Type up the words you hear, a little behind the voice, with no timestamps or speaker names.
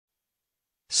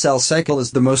Cell cycle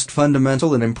is the most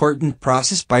fundamental and important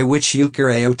process by which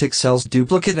eukaryotic cells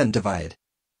duplicate and divide.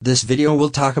 This video will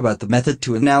talk about the method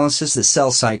to analysis the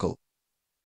cell cycle.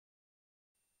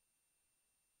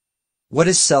 What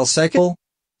is cell cycle?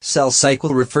 Cell cycle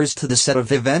refers to the set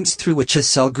of events through which a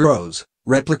cell grows,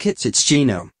 replicates its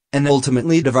genome, and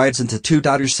ultimately divides into two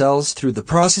daughter cells through the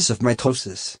process of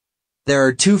mitosis. There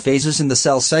are two phases in the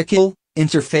cell cycle,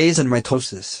 interphase and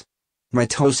mitosis.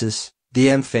 Mitosis, the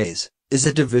M phase, is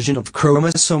a division of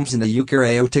chromosomes in a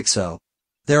eukaryotic cell.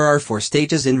 There are 4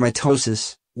 stages in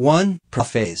mitosis: 1.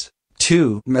 Prophase,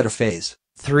 2. Metaphase,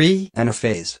 3.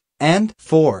 Anaphase, and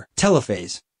 4.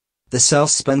 Telophase. The cell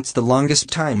spends the longest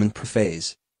time in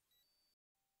prophase.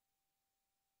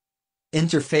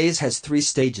 Interphase has 3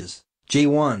 stages,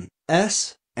 G1,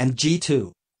 S, and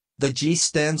G2. The G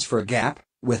stands for gap,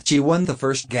 with G1 the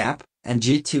first gap, and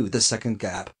G2 the second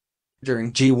gap.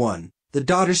 During G1, the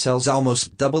daughter cells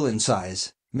almost double in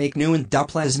size, make new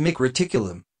endoplasmic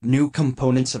reticulum, new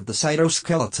components of the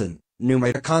cytoskeleton, new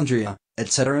mitochondria,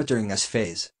 etc. During S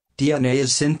phase, DNA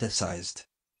is synthesized.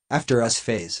 After S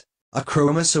phase, a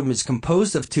chromosome is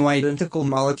composed of 2 identical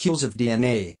molecules of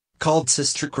DNA, called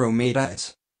sister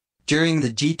chromatids. During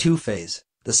the G2 phase,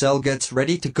 the cell gets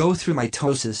ready to go through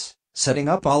mitosis, setting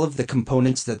up all of the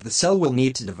components that the cell will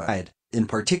need to divide, in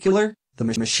particular, the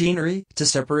machinery to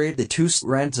separate the 2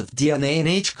 strands of DNA in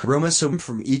each chromosome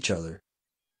from each other.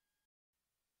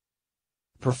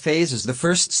 Prophase is the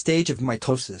first stage of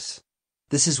mitosis.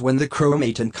 This is when the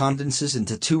chromatin condenses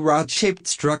into 2 rod-shaped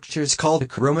structures called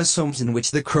chromosomes in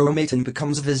which the chromatin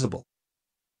becomes visible.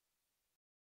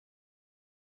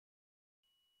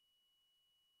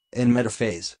 In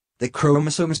metaphase, the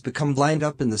chromosomes become lined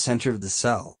up in the center of the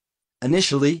cell.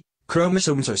 Initially,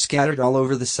 chromosomes are scattered all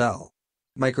over the cell.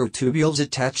 Microtubules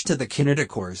attach to the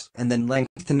kinetochores and then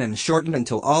lengthen and shorten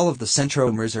until all of the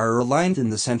centromeres are aligned in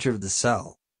the center of the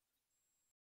cell.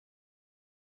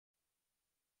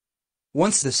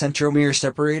 Once the centromere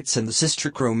separates and the sister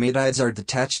chromatids are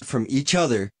detached from each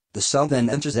other, the cell then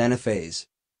enters anaphase.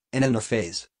 In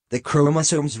anaphase, the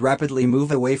chromosomes rapidly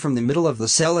move away from the middle of the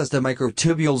cell as the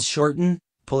microtubules shorten,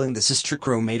 pulling the sister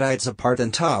chromatids apart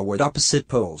and toward opposite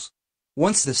poles.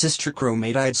 Once the sister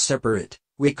chromatids separate,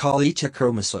 we call each a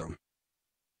chromosome.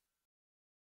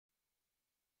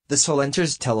 The cell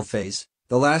enters telophase,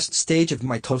 the last stage of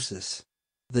mitosis.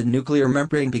 The nuclear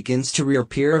membrane begins to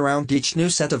reappear around each new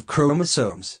set of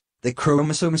chromosomes. The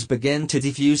chromosomes begin to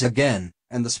diffuse again,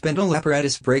 and the spindle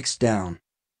apparatus breaks down.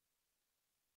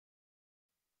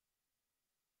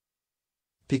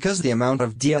 Because the amount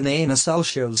of DNA in a cell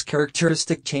shows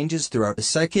characteristic changes throughout the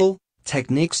cycle,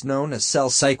 techniques known as cell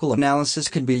cycle analysis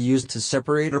can be used to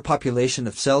separate a population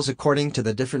of cells according to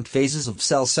the different phases of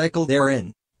cell cycle they are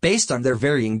in, based on their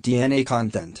varying DNA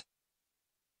content.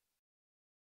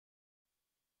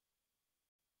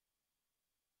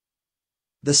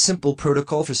 The simple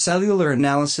protocol for cellular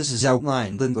analysis is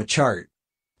outlined in the chart.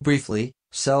 Briefly,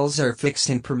 cells are fixed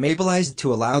and permeabilized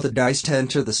to allow the dyes to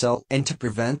enter the cell and to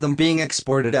prevent them being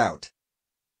exported out.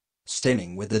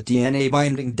 Staining with the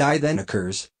DNA-binding dye then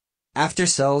occurs, after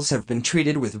cells have been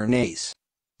treated with vernase.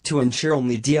 To ensure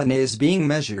only DNA is being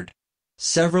measured,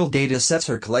 several data sets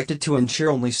are collected to ensure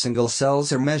only single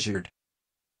cells are measured.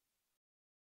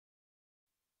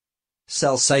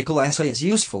 Cell cycle assay is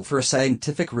useful for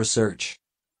scientific research.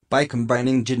 By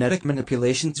combining genetic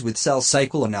manipulations with cell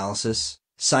cycle analysis,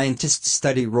 scientists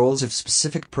study roles of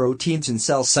specific proteins in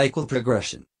cell cycle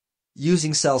progression.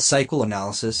 Using cell cycle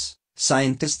analysis,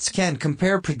 scientists can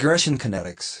compare progression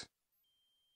kinetics.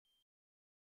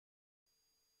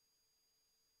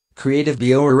 Creative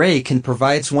bioarray can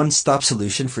provide one-stop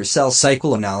solution for cell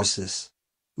cycle analysis.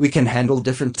 We can handle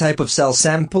different type of cell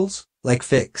samples, like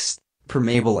fixed,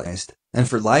 permeabilized, and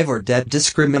for live or dead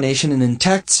discrimination in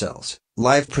intact cells,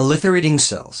 live proliferating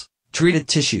cells, treated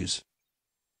tissues.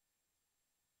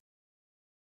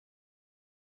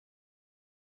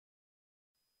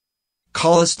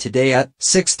 Call us today at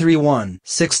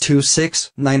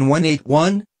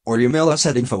 631-626-9181 or email us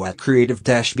at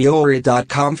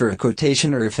info@creative-bioarray.com for a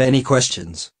quotation or if any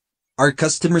questions. Our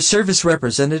customer service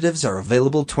representatives are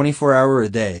available 24 hours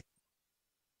a day.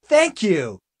 Thank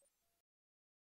you!